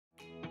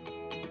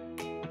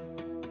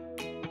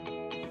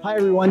Hi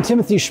everyone,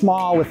 Timothy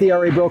Schmall with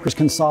ERA Brokers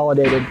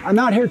Consolidated. I'm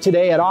out here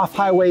today at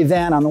Off-Highway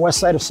Van on the west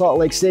side of Salt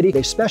Lake City.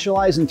 They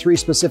specialize in 3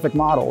 specific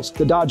models: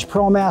 the Dodge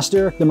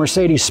ProMaster, the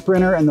Mercedes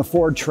Sprinter, and the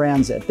Ford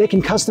Transit. They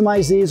can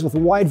customize these with a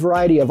wide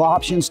variety of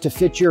options to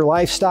fit your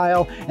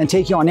lifestyle and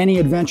take you on any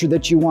adventure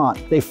that you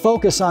want. They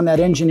focus on that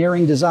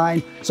engineering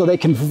design so they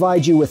can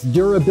provide you with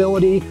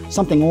durability,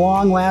 something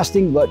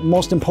long-lasting, but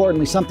most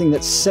importantly, something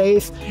that's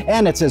safe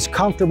and it's as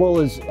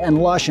comfortable and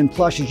lush and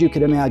plush as you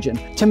could imagine.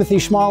 Timothy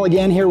Schmall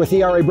again here with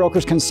ERA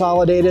Brokers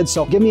Consolidated.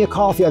 So give me a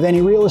call if you have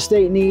any real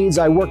estate needs.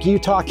 I work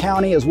Utah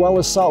County as well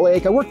as Salt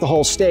Lake. I work the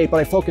whole state,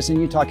 but I focus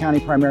in Utah County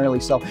primarily.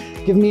 So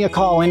give me a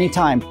call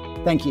anytime.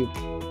 Thank you.